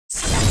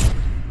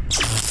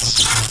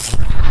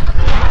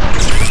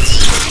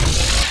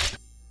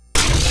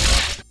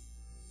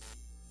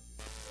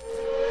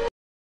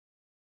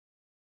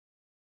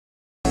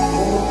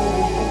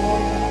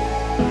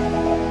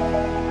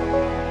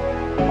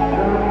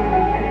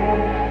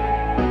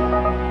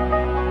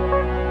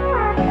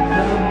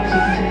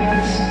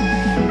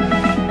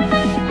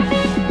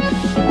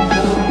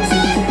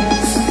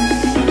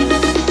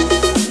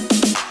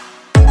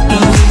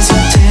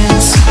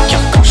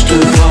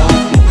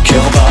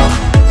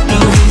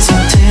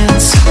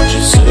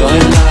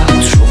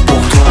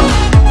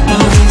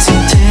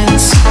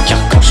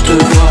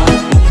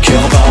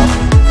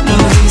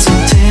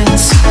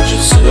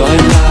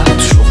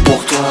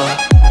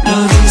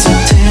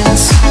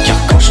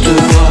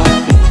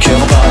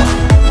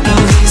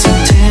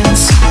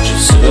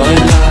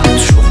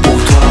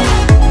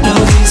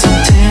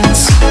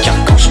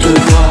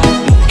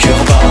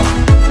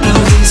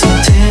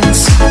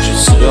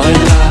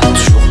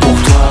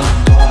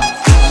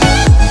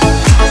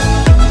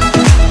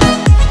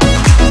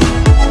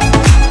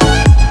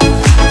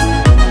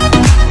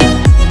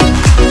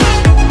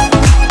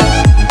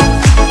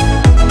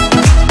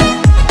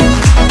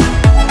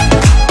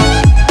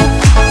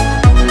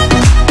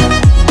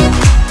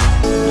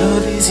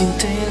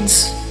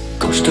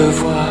te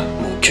vois,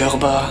 mon cœur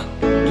bat.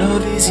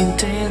 Love is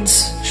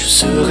intense, je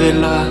serai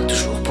là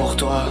toujours pour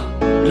toi.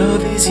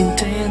 Love is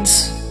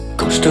intense,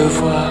 quand je te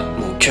vois,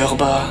 mon cœur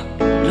bat.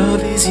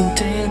 Love is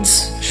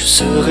intense, je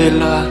serai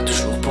là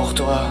toujours pour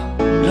toi.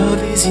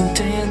 Love is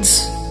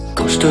intense,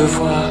 quand je te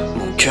vois,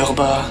 mon cœur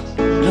bat.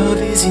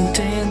 Love is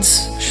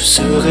intense, je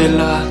serai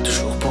là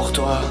toujours pour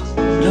toi.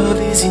 Love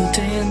is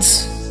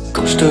intense,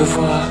 quand je te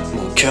vois,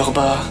 mon cœur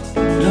bat.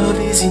 Love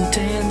is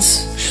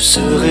intense, je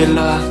serai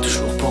là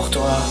toujours pour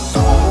toi.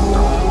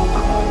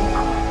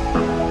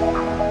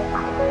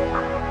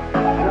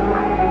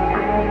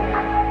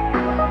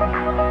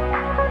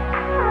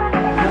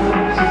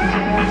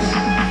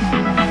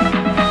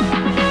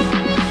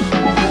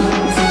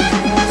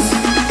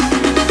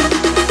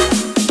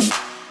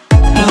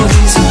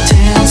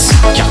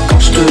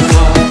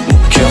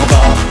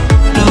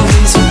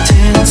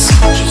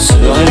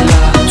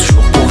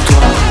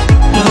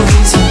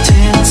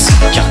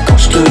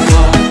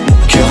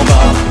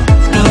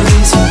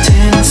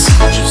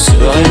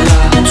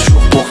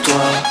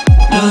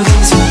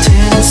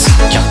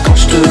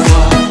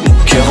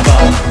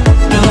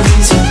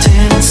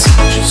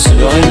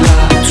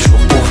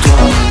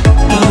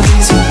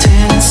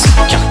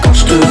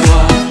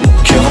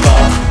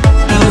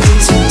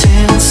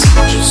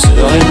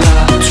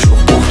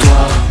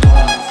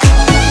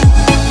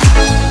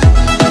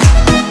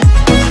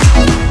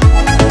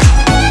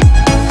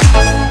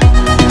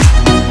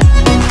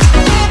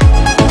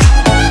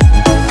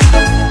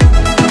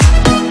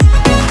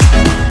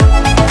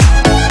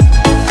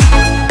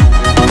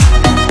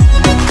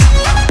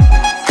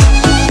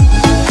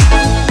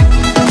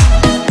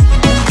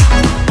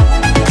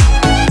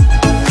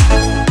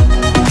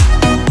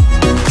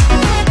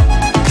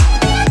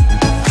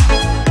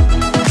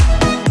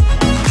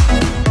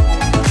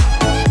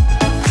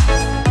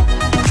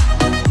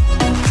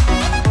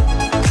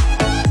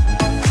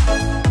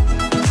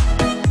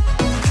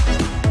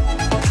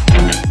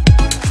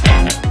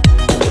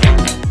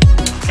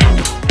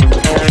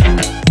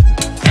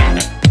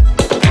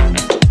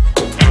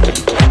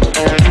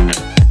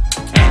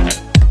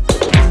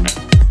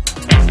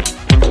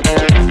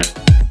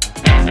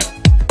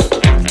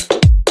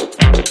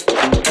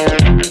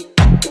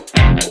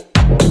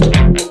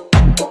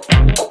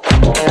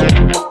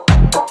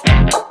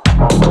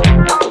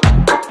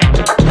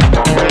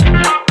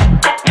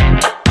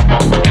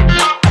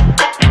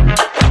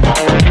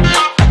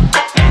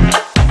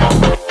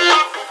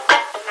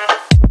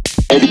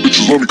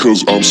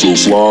 Cause I'm so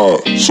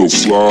fly, so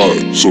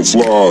fly, so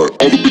fly.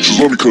 Other bitches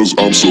love me cause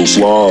I'm so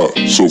fly,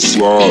 so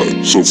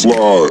fly, so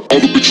fly.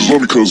 Other bitches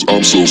love me cause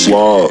I'm so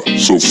fly,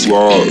 so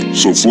fly,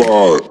 so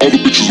fly. Other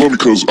bitches love me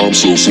cause I'm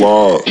so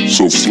fly,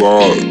 so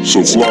fly,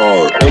 so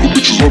fly. Other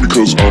bitches love me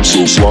cause I'm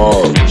so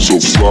fly, so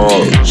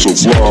fly, so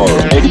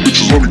fly. Other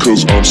bitches love me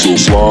cause I'm so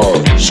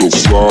fly, so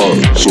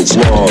fly, so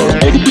fly.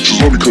 Other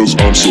bitches love me cause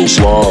I'm so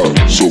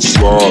fly, so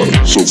fly,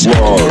 so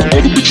fly.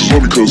 Other bitches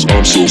love me cause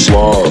I'm so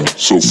fly, so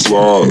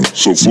fly,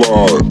 so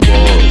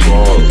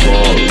fly.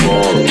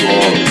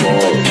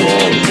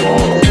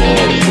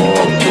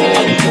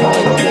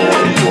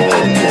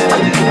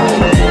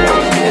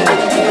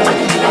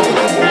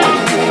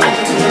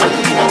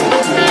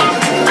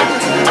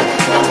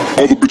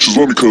 Other bitches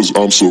love me cause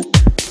I'm so.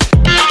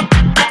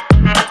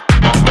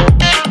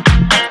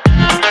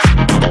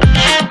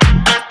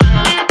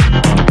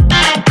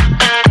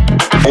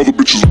 Other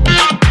bitches.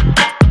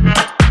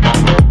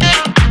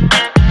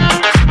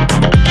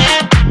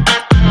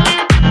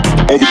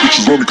 Other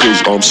bitches love me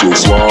cause I'm so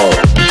fly,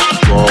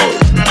 fly,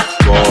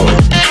 fly,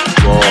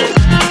 fly,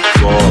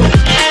 fly,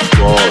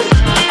 fly,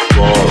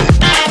 fly,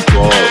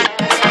 fly.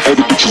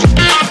 Other bitches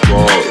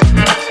fly,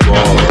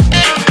 fly,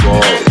 fly,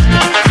 fly,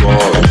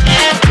 fly,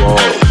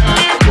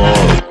 fly.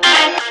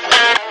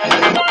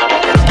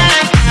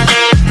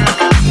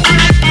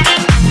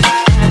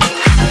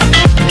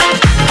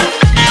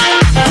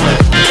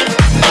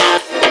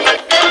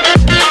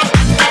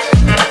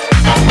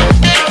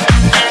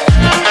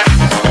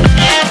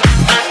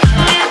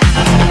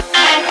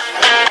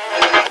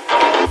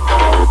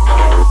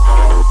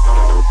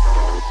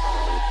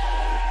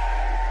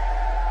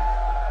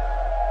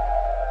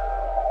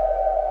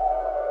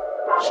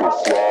 So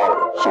fly,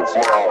 so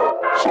fly,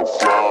 so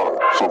fly,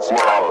 so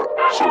fly,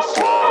 so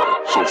fly,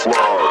 so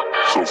fly,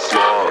 so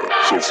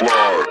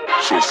fly,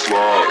 so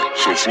fly,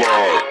 so fly,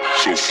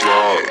 so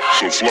fly, so fly,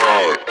 so fly,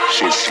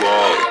 so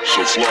fly,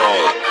 so fly,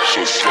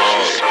 so fly,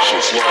 so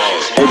fly.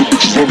 Other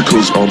bitches love me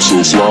cause I'm so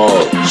fly,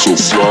 so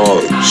fly,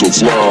 so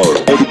fly.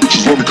 Other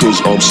bitches love me cause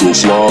I'm so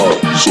fly,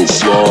 so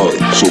fly,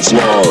 so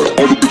fly.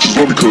 Other bitches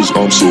love me cause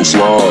I'm so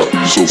fly,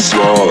 so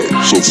fly,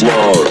 so fly.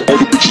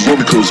 Other bitches love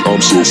me cause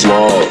I'm so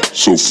fly,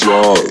 so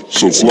fly,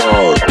 so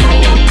fly.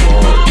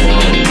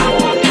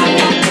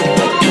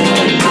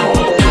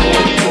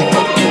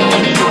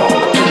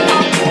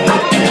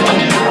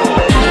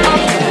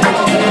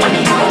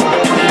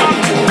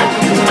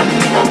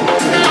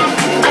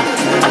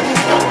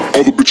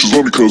 Other bitches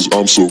love me cause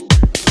I'm so.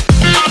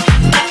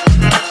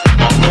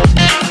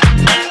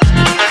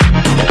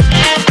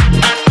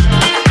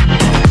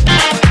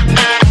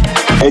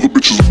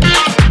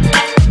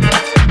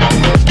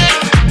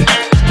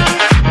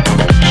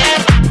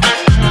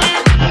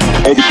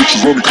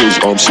 because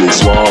I'm so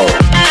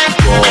fly.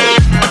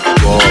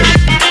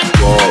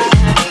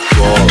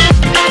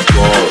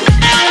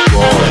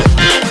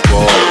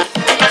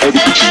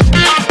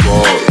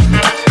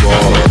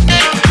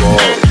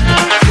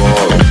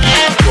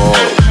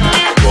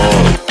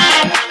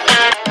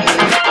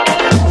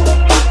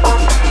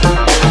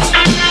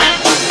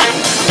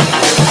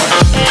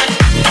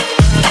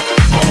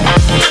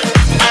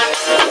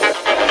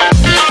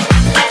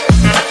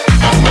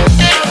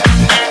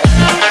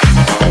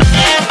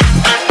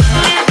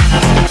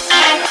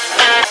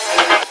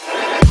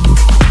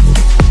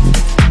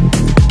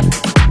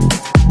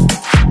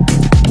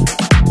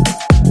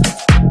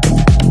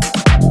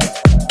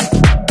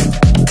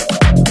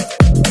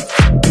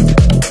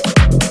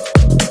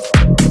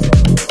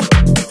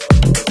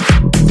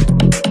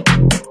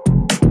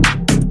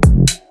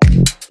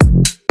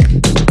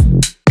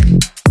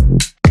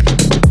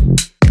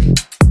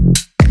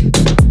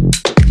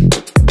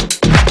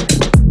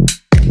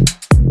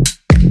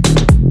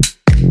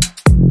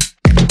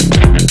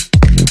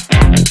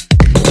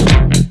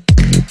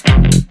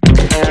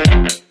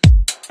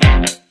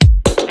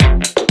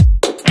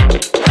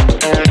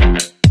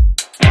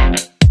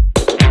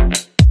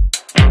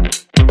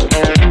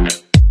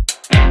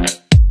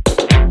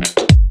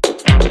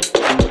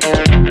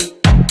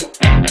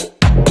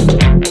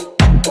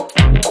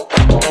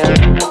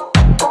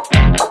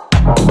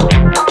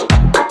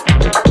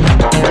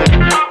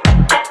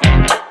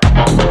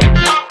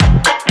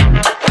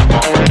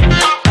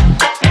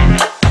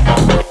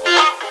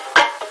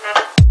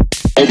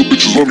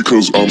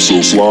 Cause I'm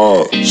so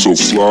fly, so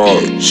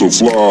fly, so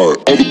fly.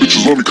 All the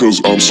bitches love me cause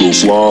I'm so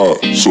fly,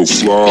 so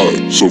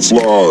fly, so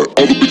fly.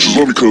 All the bitches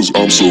love me cause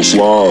I'm so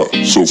fly,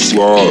 so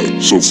fly,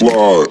 so fly.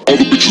 All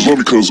the bitches love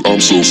me cause I'm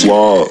so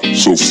fly,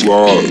 so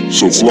fly,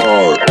 so fly.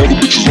 All the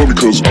bitches love me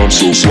cause I'm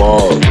so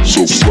fly, so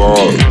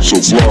fly, so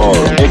fly.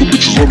 All the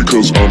bitches love me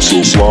cause I'm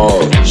so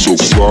fly, so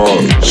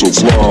fly, so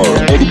fly.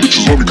 All the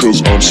bitches love me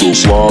cause I'm so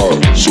fly,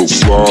 so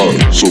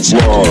fly, so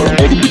fly.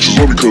 All the bitches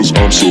love me cause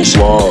I'm so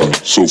fly,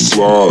 so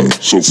fly,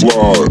 so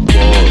fly.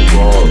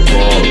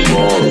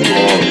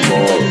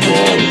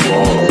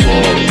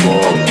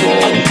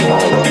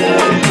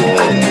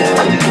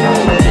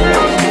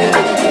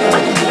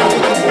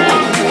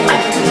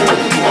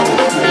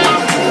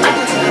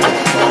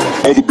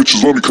 All the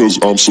bitches love me cause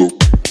I'm so.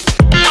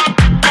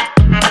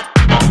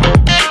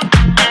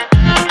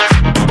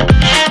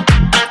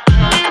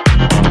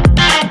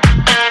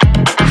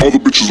 All the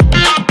bitches.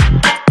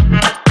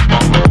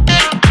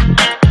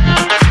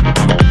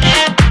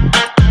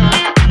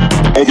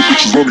 All the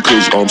bitches love me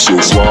cause I'm so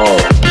fly,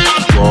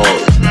 fly,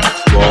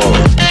 fly,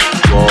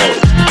 fly,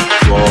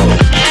 fly,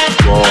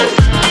 fly,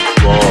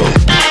 fly,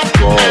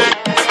 fly.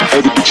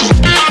 All the bitches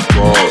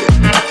fly,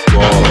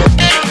 fly,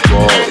 fly,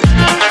 fly, fly,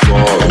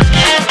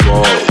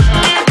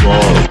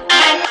 fly.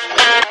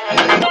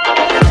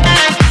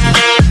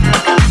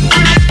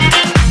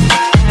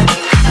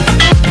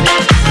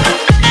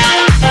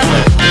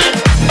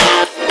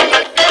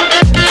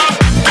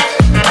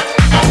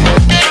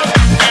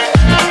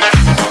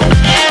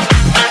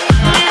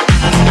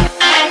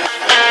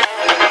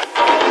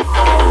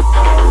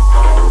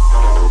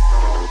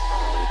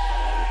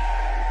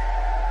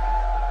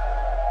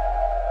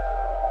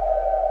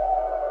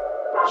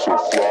 So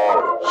fly,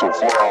 so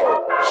fly,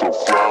 so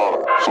fly,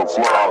 so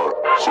fly,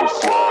 so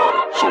fly,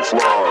 so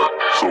fly,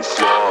 so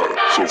fly,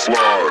 so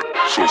fly,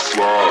 so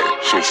fly,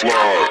 so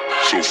fly,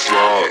 so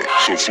fly,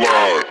 so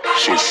fly,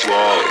 so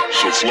fly,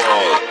 so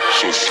fly,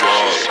 so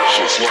fly,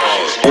 so fly.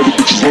 All the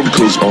bitches love me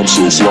cause I'm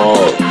so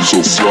fly, so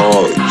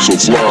fly, so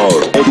fly.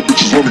 All the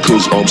bitches love me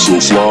cause I'm so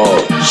fly,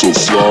 so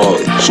fly,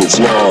 so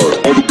fly.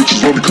 All the bitches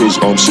love me cause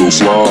I'm so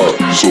fly,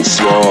 so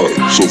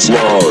fly, so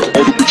fly.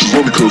 All the bitches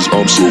love me cause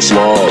I'm so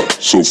fly,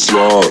 so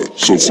fly,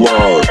 so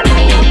fly.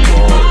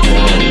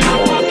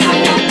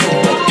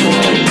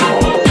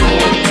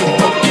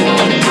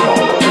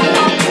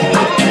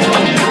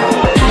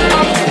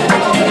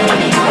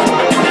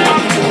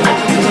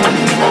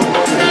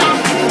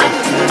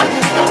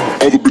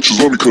 All the bitches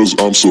love me cause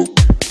I'm so.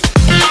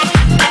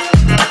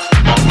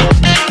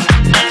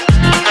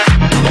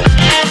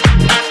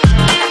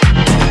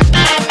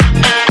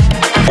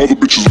 All the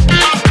bitches.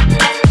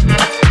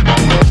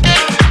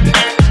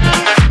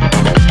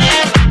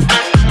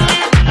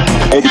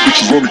 All the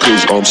bitches love me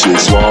cause I'm so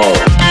fly,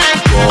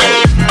 fly, fly,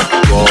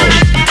 fly,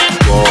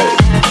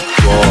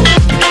 fly, fly,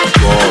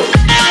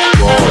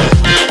 fly,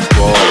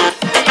 fly.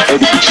 All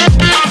the bitches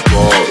fly,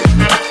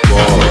 fly,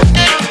 fly,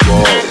 fly,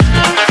 fly,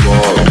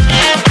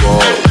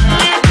 fly.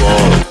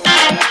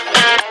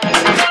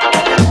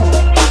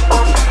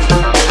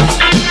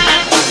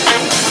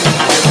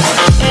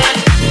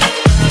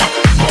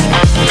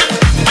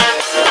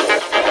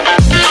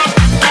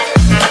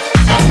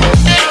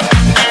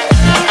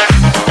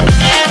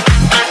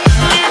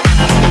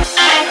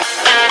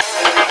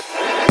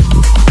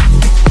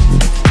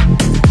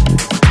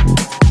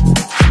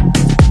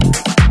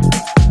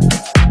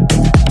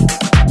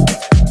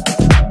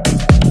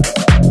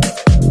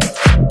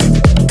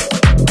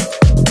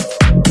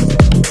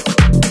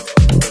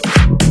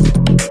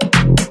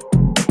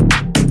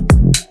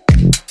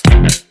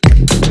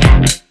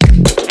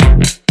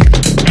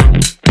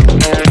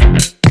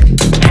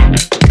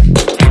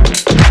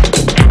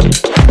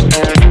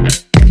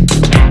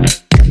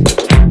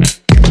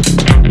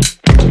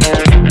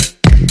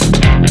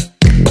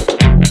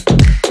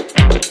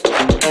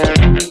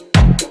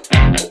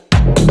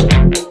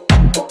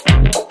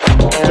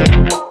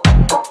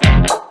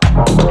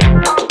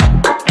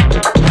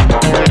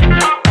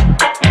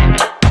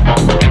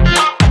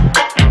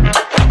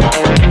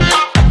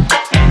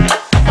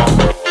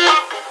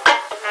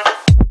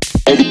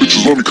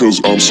 cause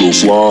I'm so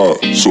fly,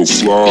 so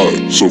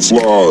fly, so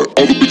fly. All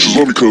the bitches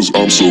love me cause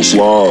I'm so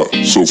fly,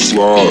 so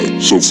fly,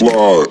 so fly.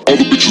 All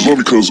the bitches love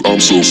me cause I'm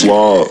so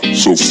fly,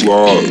 so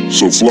fly,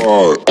 so fly.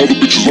 All the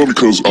bitches love me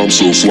cause I'm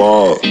so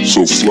fly,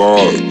 so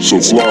fly, so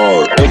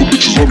fly. All the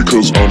bitches love me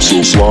cause I'm so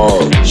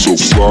fly, so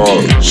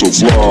fly, so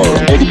fly. All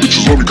the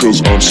bitches love me cause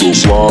I'm so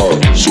fly,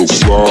 so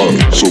fly,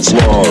 so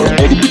fly.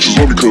 All the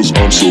bitches love me cause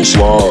I'm so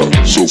fly,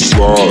 so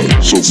fly,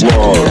 so fly.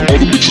 All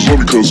the bitches love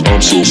me cause I'm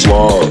so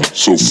fly,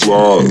 so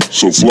fly,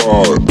 so fly.